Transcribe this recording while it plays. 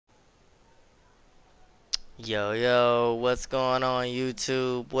Yo, yo, what's going on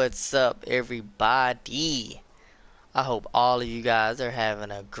YouTube? What's up, everybody? I hope all of you guys are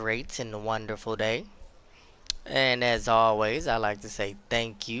having a great and wonderful day. And as always, I like to say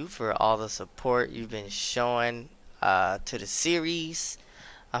thank you for all the support you've been showing to the series.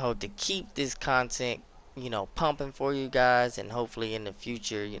 I hope to keep this content, pumping for you guys, and hopefully in the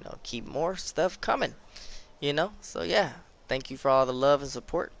future, keep more stuff coming. So yeah, thank you for all the love and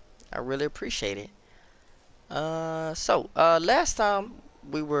support. I really appreciate it. Last time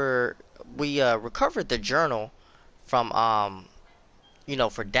we recovered the journal from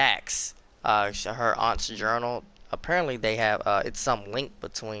for Dax, her aunt's journal. Apparently they have it's some link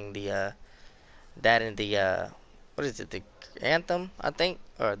between the that and the what is it, the anthem, I think,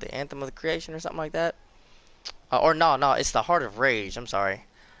 or the anthem of the creation or something like that. Or no, it's the heart of rage. I'm sorry.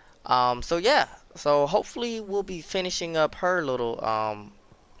 So yeah, so hopefully we'll be finishing up her little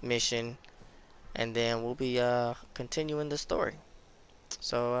mission, and then we'll be continuing the story.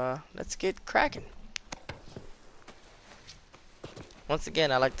 So let's get cracking. Once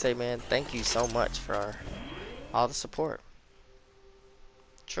again, I'd like to say, man, thank you so much for all the support.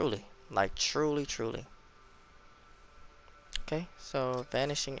 Truly, like truly. Okay, so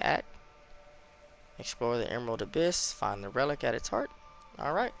Vanishing Act. Explore the Emerald Abyss. Find the relic at its heart.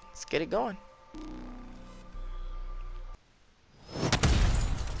 Alright, let's get it going.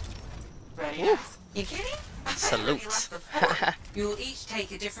 Ready? Woo. You kidding? Salute. You'll each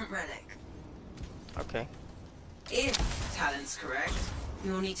take a different relic. Okay. If talent's correct,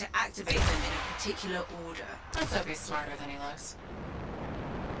 you'll need to activate them in a particular order. Let's hope he's smarter than he looks.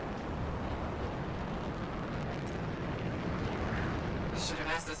 Should have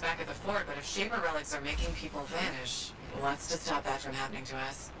asked this back at the fort, but if Shaper relics are making people vanish, what's to stop that from happening to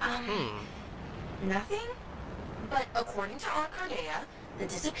us? Nothing? But according to Arcardea, the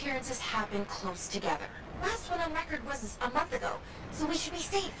disappearances happen close together. Last one on record was a month ago, so we should be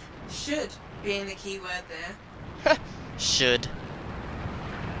safe. Should being the key word there. Should.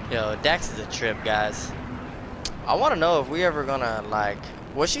 Yo, Dax is a trip, guys. I want to know if we ever gonna, like...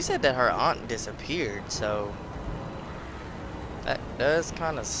 Well, she said that her aunt disappeared, so... That does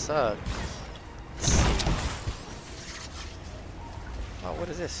kind of suck. Let's see. Oh, what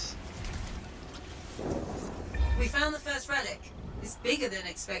is this? We found the first relic. It's bigger than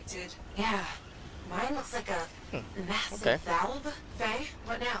expected. Yeah, mine looks like a massive okay. valve. Faye,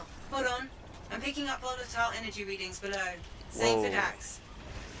 what now? Hold on. I'm picking up volatile energy readings below. Same Whoa. for Dax.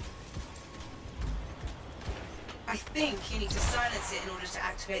 I think you need to silence it in order to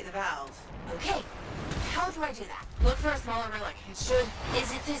activate the valve. Okay, how do I do that? Look for a smaller relic. It should...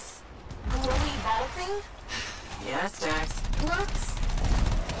 Is it this glowy ball thing? Yes, Dax. Looks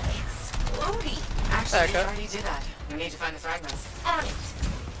explodey. Actually, we Okay. already did that. We need to find the fragments. On it.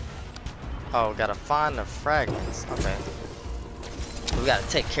 Oh, gotta find the fragments. Okay. We gotta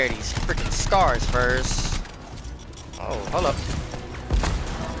take care of these freaking scars first. Oh, hold up.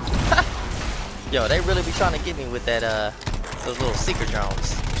 Yo, they really be trying to get me with that, those little seeker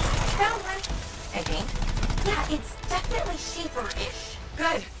drones. Found one. I think. Yeah, it's definitely Shaper-ish.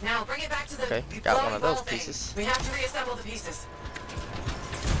 Good. Now bring it back to the Okay, got one glowing of those ball thing. pieces. We have to reassemble the pieces.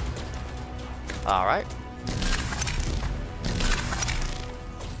 Alright.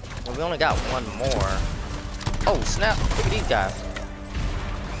 Well, we only got one more. Oh, snap. Look at these guys.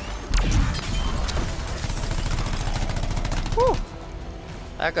 Whew.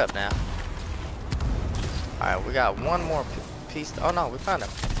 Back up now. Alright, we got one more piece. Oh, no, we found them.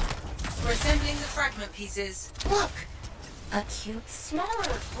 We're assembling the fragment pieces. Look, a cute, smaller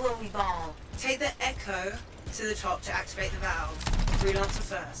glowy ball. Take the echo to the top to activate the valve. Freelancer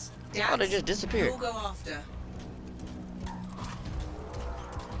first. Dax, Oh, they just disappeared. you'll go after.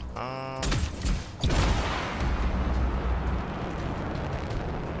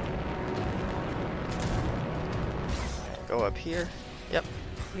 Go up here. Yep.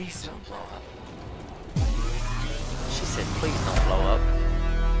 Please don't blow up. She said, please don't blow up.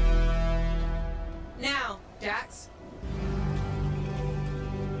 Now, Dax.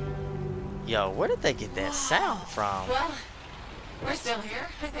 Yo, where did they get that sound from? Well, we're still here,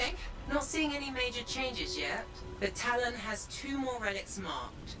 I think. Not seeing any major changes yet, but Talon has 2 more relics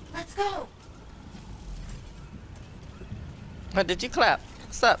marked. Let's go. Did you clap?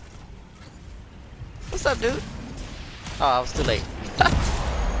 What's up? What's up, dude? Oh, I was too late.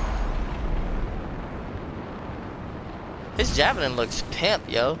 His javelin looks pimp,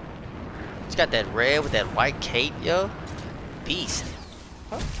 yo. It's got that red with that white cape, yo. Beast.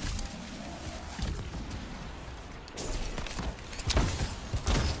 Huh?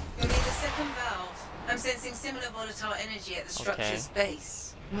 You'll need a second valve. I'm sensing similar volatile energy at the structure's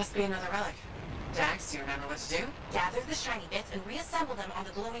base. Must be another relic. Dax, you remember what to do? Gather the shiny bits and reassemble them on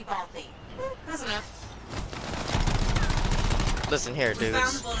the glowy ball thing. That's enough. Listen here, We found the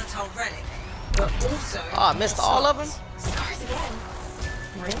dudes. volatile relic, but also. Oh, I missed all of them? Scars again.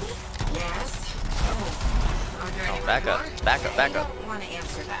 Really? Yes. Oh. Are there any Back up. more? Back up. Back I up. don't want to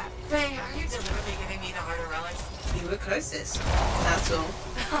answer that. Faye, are you deliberately giving me the harder relics? You were closest. That's all.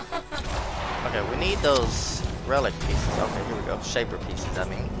 Okay, we need those relic pieces. Okay, here we go. Shaper pieces, I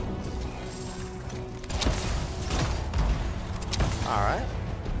mean. Alright.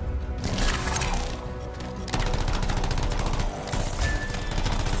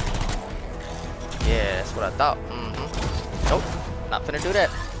 Yeah, that's what I thought. Nope. Not finna do that.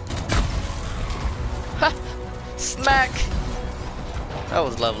 Ha! Smack! That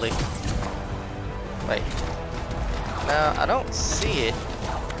was lovely. Wait. Now, I don't see it.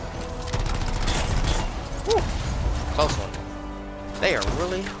 Whew. Close one. They are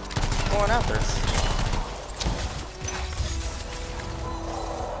really going after us.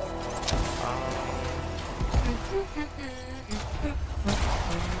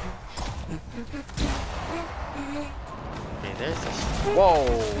 Okay, there's this. Whoa!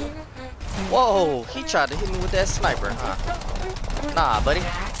 Whoa! He tried to hit me with that sniper, huh? Nah, buddy.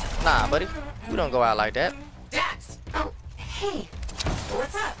 Nah, buddy. We don't go out like that. Dax! Oh, hey.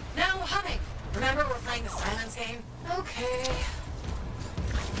 What's up? No humming! Remember we're playing the silence game? Okay.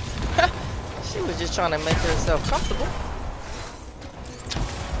 She was just trying to make herself comfortable.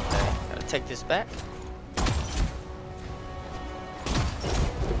 Okay, gotta take this back.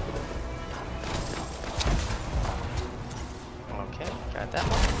 Okay, got that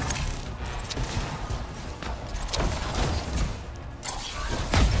one.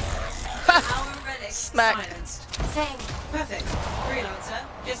 Our relic Smack. silenced. Same. Perfect. Freelancer,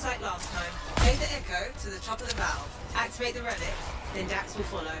 just like last time. Take the echo to the top of the valve. Activate the relic, then Dax will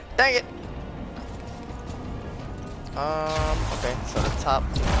follow. Dang it. Okay, so the top.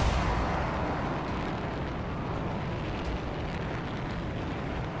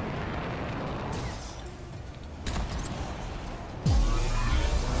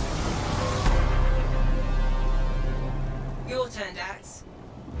 Your turn, Dax.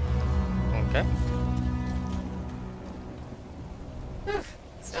 Okay. Oof.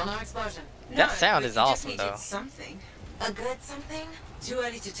 Still no explosion. That No, sound but is you just awesome, needed though. Something. A good something? Too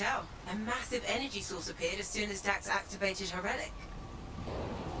early to tell. A massive energy source appeared as soon as Dax activated her relic.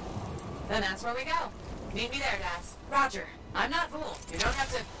 Then that's where we go. Meet me there, Dax. Roger. I'm not fooled. You don't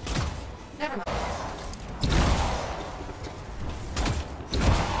have to... Never mind.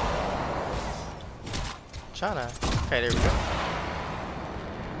 Tryna. Okay, there we go.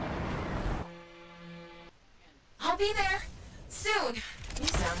 I'll be there. Soon. You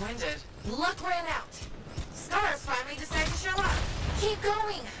sound winded. Luck ran out. Scars finally decided to show up. Keep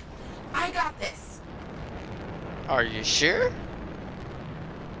going. I got this. Are you sure?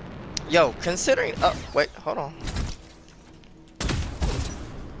 Yo, considering. Oh, wait, hold on.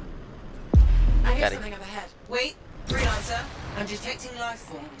 I hear Got it. something up ahead. Wait, Freelancer. I'm detecting life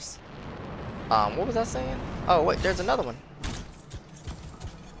forms. What was I saying? Oh, wait, there's another one.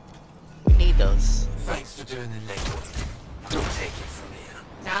 We need those. Thanks for doing the legwork. Don't take it from here.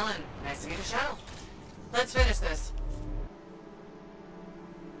 Talon, nice to meet you, show. Let's finish this.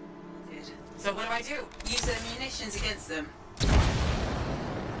 Did. So what do I do? Use their munitions against them.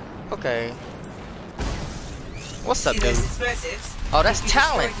 Okay. What's up, See dude? those explosives? Oh, that's If you destroy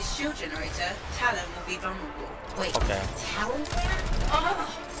Talon. his shield generator, Talon will be vulnerable. Wait. Okay. Talon flare?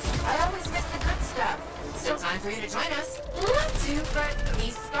 Oh, I always miss the good stuff. Still time for you to join us. Love to, but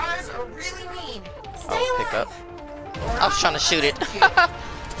these scars are really mean. Stay Oh, alive. pick up. Or I was trying to shoot it.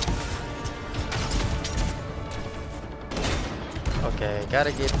 Okay,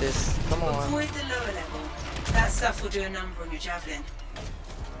 gotta get this. Come on. Avoid the lower level. That stuff will do a number on your javelin.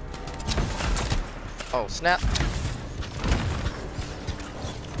 Oh, snap.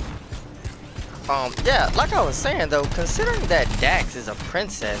 Yeah, like I was saying though, considering that Dax is a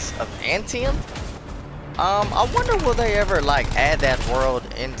princess of Anthem, I wonder will they ever like add that world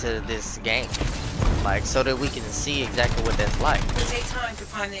into this game, like so that we can see exactly what that's like. It'll take time to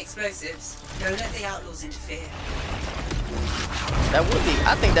find the explosives. Don't let the outlaws interfere. That would be,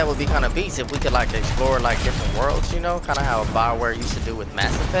 I think that would be kind of beast if we could like explore like different worlds, you know, kind of how BioWare used to do with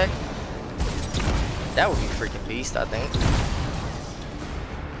Mass Effect. That would be freaking beast, I think.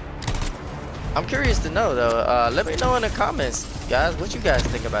 I'm curious to know though. Let me know in the comments, guys, what you guys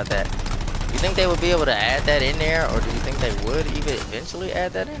think about that. You think they would be able to add that in there, or do you think they would even eventually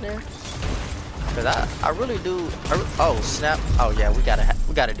add that in there? Cause I really do. Oh snap! Oh yeah, we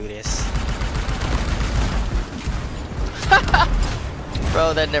gotta do this.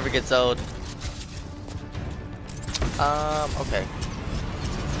 Bro, that never gets old. Okay.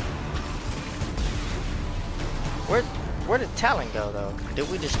 Where did Talon go though? Did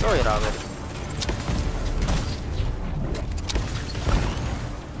we destroy it already?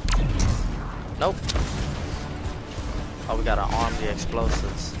 Nope. Oh, we gotta arm the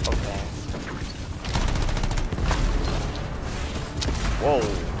explosives. Okay. Whoa.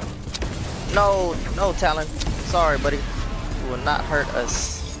 No, no, Talon. Sorry, buddy. You will not hurt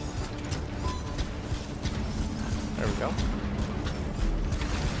us. There we go.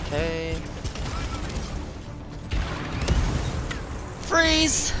 Okay.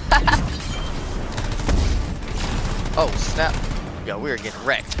 Freeze! Oh, snap. Yo, we are getting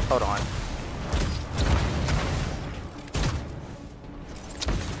wrecked. Hold on.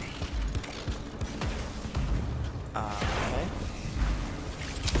 Okay.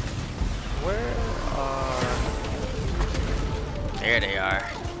 Where are... There they are.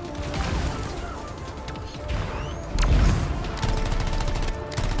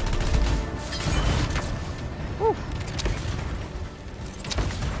 Whew.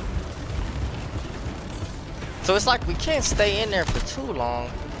 So it's like we can't stay in there for too long,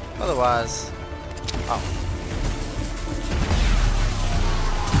 otherwise. Oh.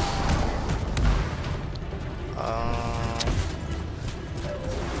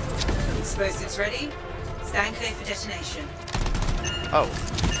 Explosives ready. Stand clear for detonation. Oh.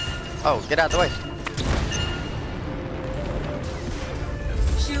 Oh, get out the way.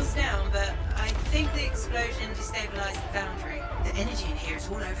 Shields down, but I think the explosion destabilized the foundry. The energy in here is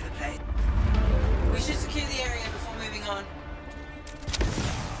all over the place. We should secure the area before moving on.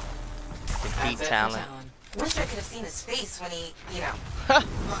 Defeat Talon. Wish I could have seen his face when he, you know.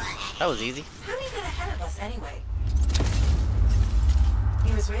 That was easy. How did he get ahead of us anyway?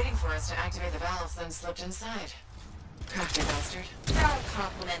 He was waiting for us to activate the valves, then slipped inside. Crafty bastard. Don't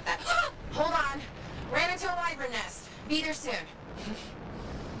compliment that. Hold on. Ran into a wyvern nest. Be there soon.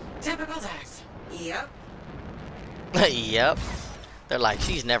 Typical Dax. Yep. Yep. They're like,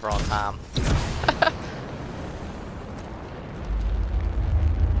 she's never on time.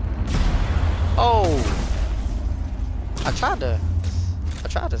 Oh. I tried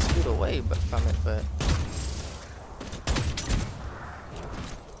to scoot away from it, but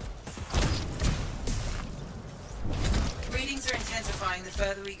Readings are intensifying the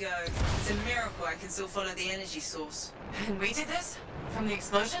further we go. It's a miracle I can still follow the energy source. And we did this? From the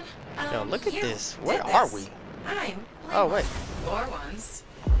explosion? yo, look at You this. did Where are this. we? I'm Oh wait. Or once.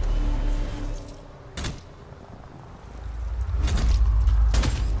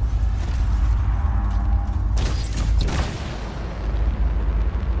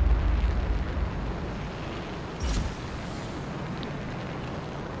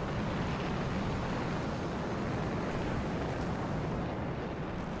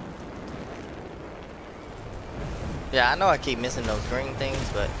 Yeah, I know I keep missing those green things,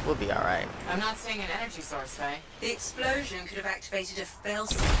 but we'll be alright. I'm not seeing an energy source, Faye. The explosion could have activated a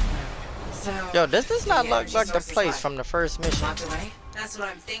failsafe. So... Yo, does this not the look energy like the source is place what? from the first mission? Locked away? That's what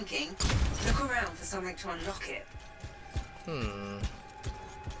I'm thinking. Look around for something to unlock it.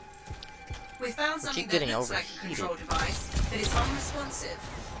 We found something keep that getting looks like a overheated. control device, but it's unresponsive.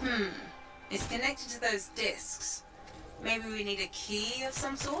 It's connected to those discs. Maybe we need a key of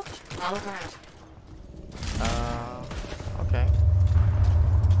some sort? I'll look around. Okay.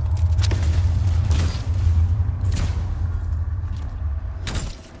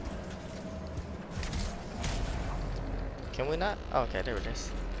 Can we not? Oh, okay, there it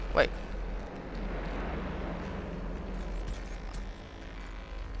is. Wait.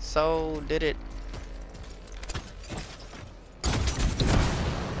 So, did it...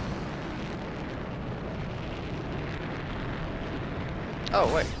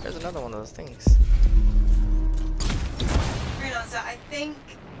 Oh, wait, there's another one of those things. Freelancer, I think...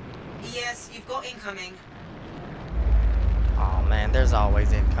 Yes, you've got incoming. Oh man, there's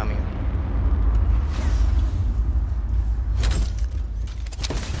always incoming.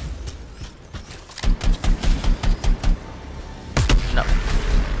 No.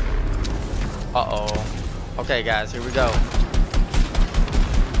 Uh-oh. Okay, guys, here we go.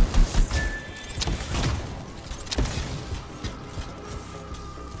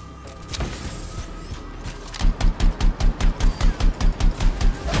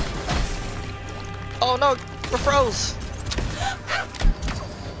 Oh no, we're froze.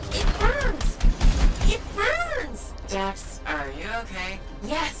 It burns! It burns! Dax, are you okay?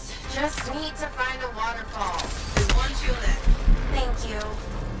 Yes, just need to find a waterfall. There's one to your left. Thank you.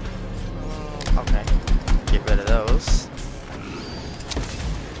 Okay, get rid of those.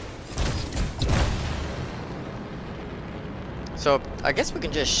 So I guess we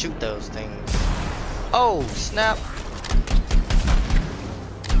can just shoot those things. Oh snap!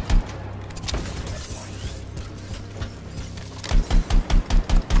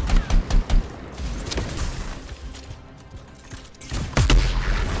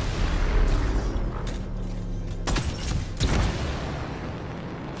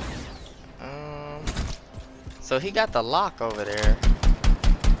 So he got the lock over there.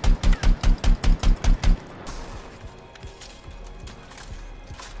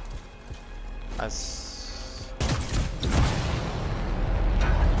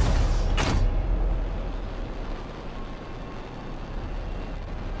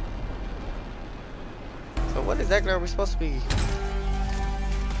 So what exactly are we supposed to be?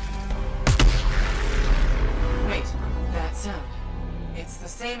 Wait, that sound. It's the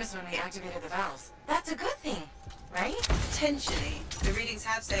same as when we activated the valves. That's a good thing, right? Potentially. The readings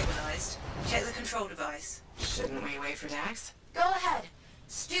have stabilized. Check the control device. Shouldn't we wait for Dax? Go ahead.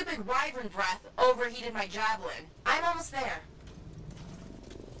 Stupid wyvern breath overheated my javelin. I'm almost there.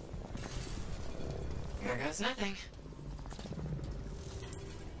 Here goes nothing.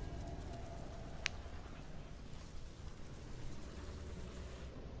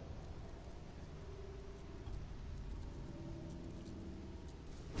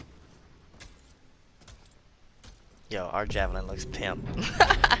 Yo, our javelin looks pimp. We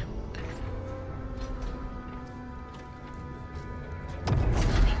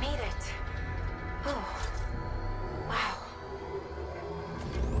made it. Oh, wow.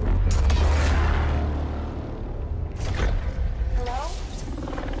 Hello?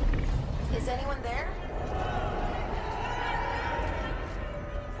 Is anyone there?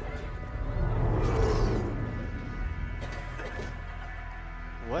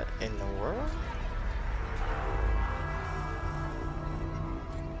 What in the world?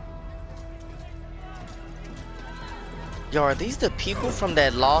 Yo, are these the people from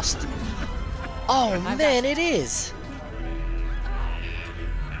that lost? Oh man, it is.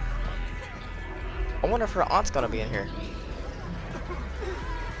 I wonder if her aunt's gonna be in here.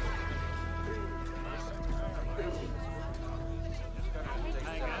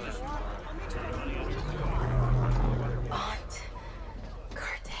 Aunt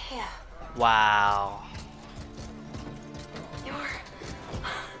Cardea. Wow. You're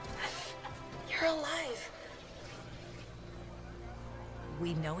alive.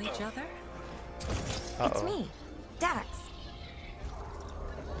 We know each other? It's me, Dax.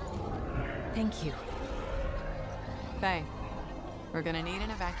 Thank you. Faye, we're gonna need an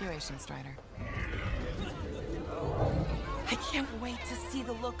evacuation strider. I can't wait to see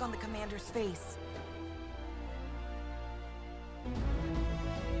the look on the commander's face.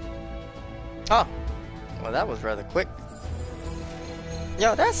 Oh, well that was rather quick.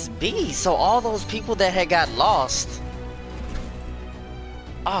 Yo, that's B. So all those people that had got lost.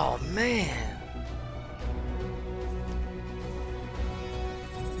 Oh man.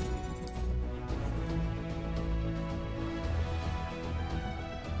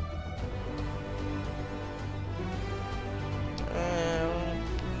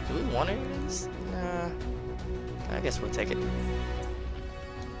 Do we want it? Nah. I guess we'll take it.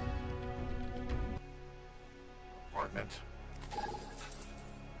 Apartment.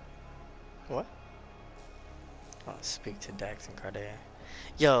 What? I'll speak to Dax and Cardea.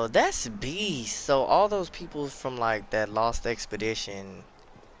 Yo, that's beast. So all those people from like that lost expedition,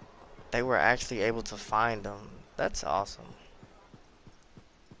 they were actually able to find them. That's awesome.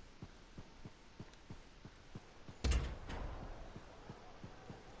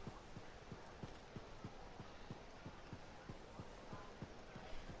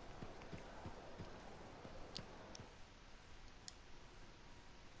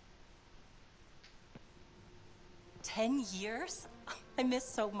 $10 I miss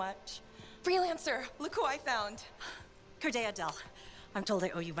so much. Freelancer. Look who I found. Cardea Del. I'm told I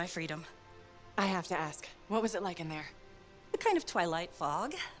owe you my freedom. I have to ask, what was it like in there? A kind of twilight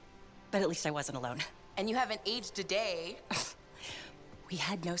fog. But at least I wasn't alone. And you haven't aged a day. We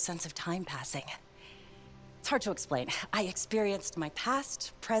had no sense of time passing. It's hard to explain. I experienced my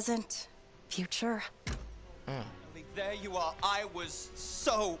past, present, future. There you are. I was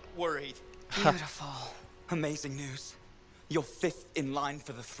so worried. Beautiful. Amazing news. You're 5th in line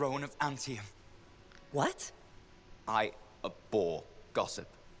for the throne of Anthem. What? I abhor gossip.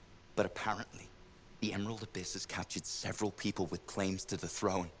 But apparently, the Emerald Abyss has captured several people with claims to the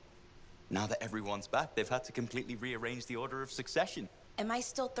throne. Now that everyone's back, they've had to completely rearrange the order of succession. Am I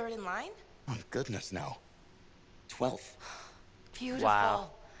still 3rd in line? Oh, goodness, no. 12th. Beautiful.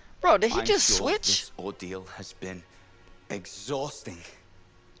 Wow. Bro, did he I'm just sure switch? This ordeal has been exhausting.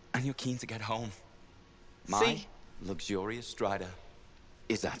 And you're keen to get home. My See? luxurious strider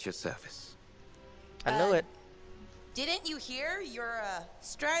is at your service. I knew it. Didn't you hear? Your,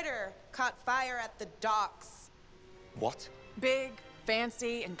 Strider caught fire at the docks. What? Big,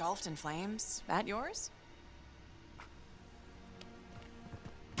 fancy, engulfed in flames. That yours?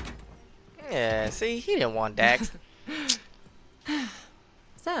 Yeah, see, he didn't want Dax.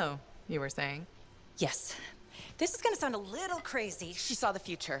 So, you were saying? Yes. This is gonna sound a little crazy. She saw the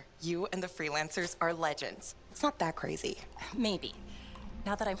future. You and the Freelancers are legends. It's not that crazy. Maybe.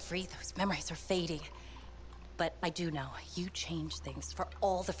 Now that I'm free, those memories are fading. But I do know you changed things for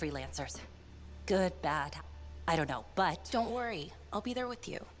all the Freelancers. Good, bad, I don't know, but... Don't worry. I'll be there with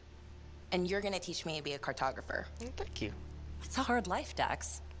you. And you're gonna teach me to be a cartographer. Thank you. It's a hard life,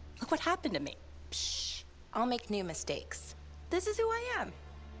 Dax. Look what happened to me. Shh. I'll make new mistakes. This is who I am.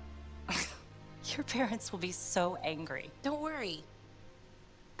 Your parents will be so angry. Don't worry.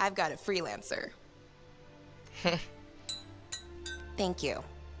 I've got a Freelancer. Thank you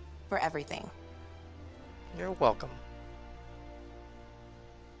for everything. You're welcome.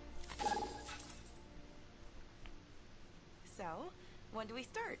 So, when do we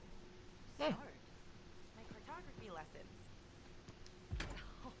start? Start? My cartography lessons.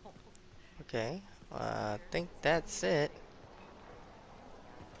 Okay, I think that's it.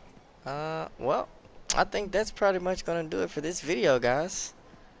 Well, I think that's pretty much gonna do it for this video, guys.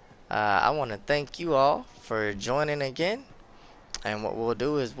 I want to thank you all for joining again. And what we'll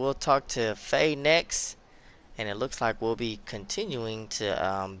do is we'll talk to Faye next. And it looks like we'll be continuing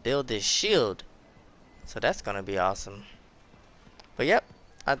to build this shield. So that's gonna be awesome. But yep,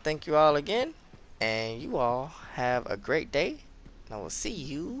 I thank you all again. And you all have a great day. And I will see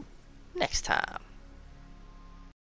you next time.